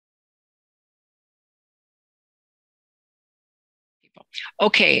people.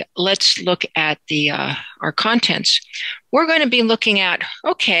 Okay, let's look at our contents. We're going to be looking at,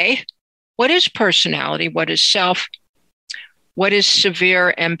 okay, what is personality? What is self? What is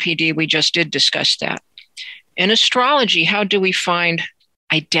severe MPD? We just did discuss that. In astrology, how do we find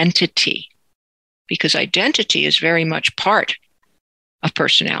identity? Because identity is very much part of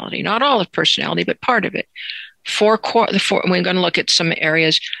personality. Not all of personality, but part of it. We're going to look at some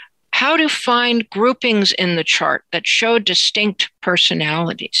areas. How to find groupings in the chart that show distinct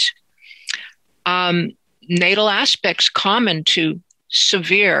personalities. Natal aspects common to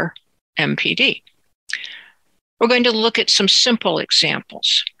severe MPD. We're going to look at some simple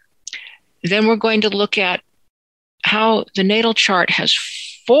examples. Then we're going to look at how the natal chart has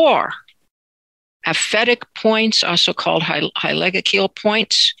 4 aphetic points, also called hylegical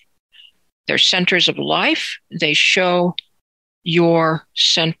points. They're centers of life. They show you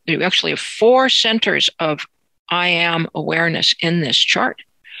actually have 4 centers of I am awareness in this chart,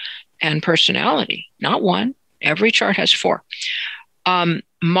 and personality, not 1. Every chart has 4.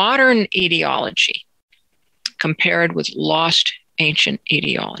 Modern etiology compared with lost ancient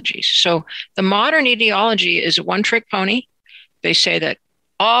etiologies. So the modern etiology is a one-trick pony. They say that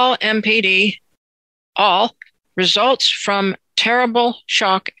all MPD, all results from terrible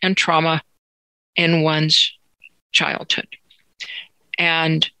shock and trauma in one's childhood.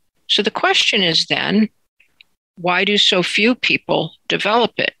 And so the question is then, why do so few people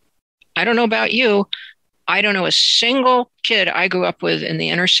develop it? I don't know about you. I don't know a single kid I grew up with in the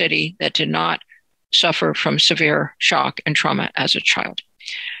inner city that did not suffer from severe shock and trauma as a child.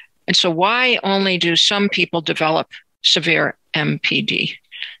 And so why only do some people develop severe MPD?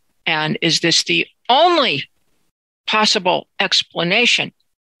 And is this the only possible explanation?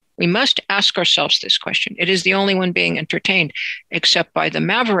 We must ask ourselves this question. It is the only one being entertained, except by the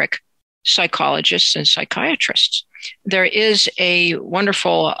maverick psychologists and psychiatrists. There is a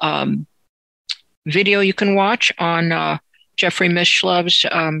wonderful video you can watch on Jeffrey Mishlov's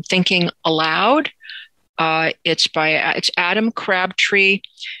Thinking Aloud. It's Adam Crabtree.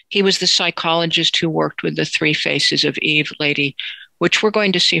 He was the psychologist who worked with the 3 Faces of Eve lady, which we're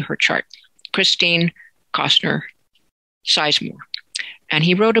going to see her chart, Christine Costner Sizemore. And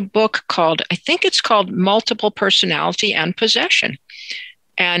he wrote a book called, I think it's called Multiple Personality and Possession.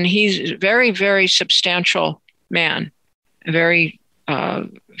 And he's a very, very substantial man, very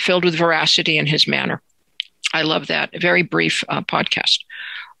filled with veracity in his manner. I love that. A very brief podcast.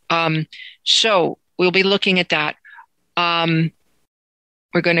 So we'll be looking at that.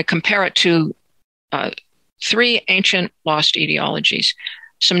 We're going to compare it to 3 ancient lost etiologies.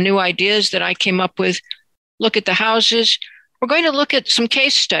 Some new ideas that I came up with. Look at the houses. We're going to look at some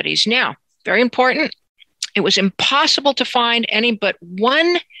case studies now. Very important. It was impossible to find any but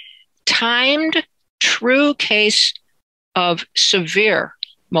one timed true case of severe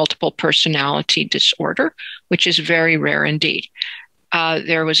multiple personality disorder, which is very rare indeed.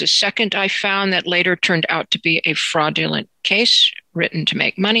 There was a second I found that later turned out to be a fraudulent case written to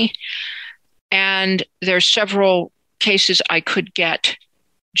make money. And there's several cases I could get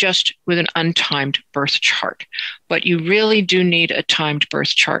just with an untimed birth chart. But you really do need a timed birth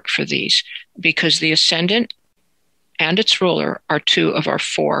chart for these, because the ascendant and its ruler are 2 of our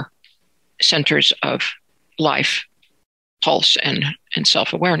 4 centers of life, pulse, and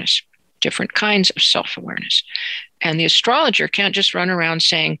self-awareness, different kinds of self-awareness. And the astrologer can't just run around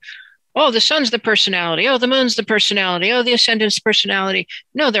saying, oh, the sun's the personality, oh, the moon's the personality, oh, the ascendant's personality.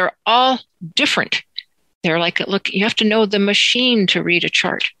 No, they're all different. They're like, look, you have to know the machine to read a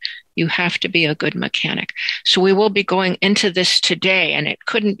chart. You have to be a good mechanic. So we will be going into this today, and it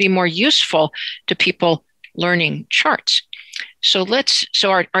couldn't be more useful to people learning charts. So we're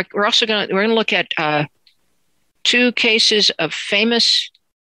going to look at 2 cases of famous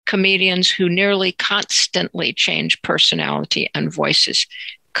comedians who nearly constantly change personality and voices.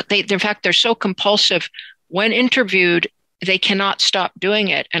 In fact, they're so compulsive. When interviewed, they cannot stop doing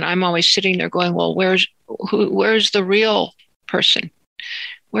it. And I'm always sitting there going, well, where's the real person?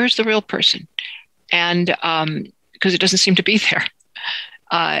 Where's the real person? And because it doesn't seem to be there.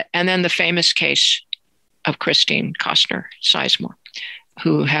 And then the famous case of Christine Costner Sizemore,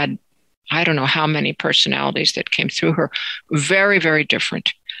 who had, I don't know how many personalities that came through her. Very, very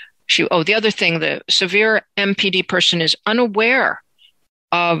different. The other thing, the severe MPD person is unaware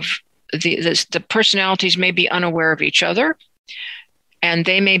of the personalities may be unaware of each other, and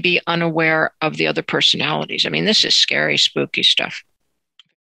they may be unaware of the other personalities. I mean, this is scary, spooky stuff.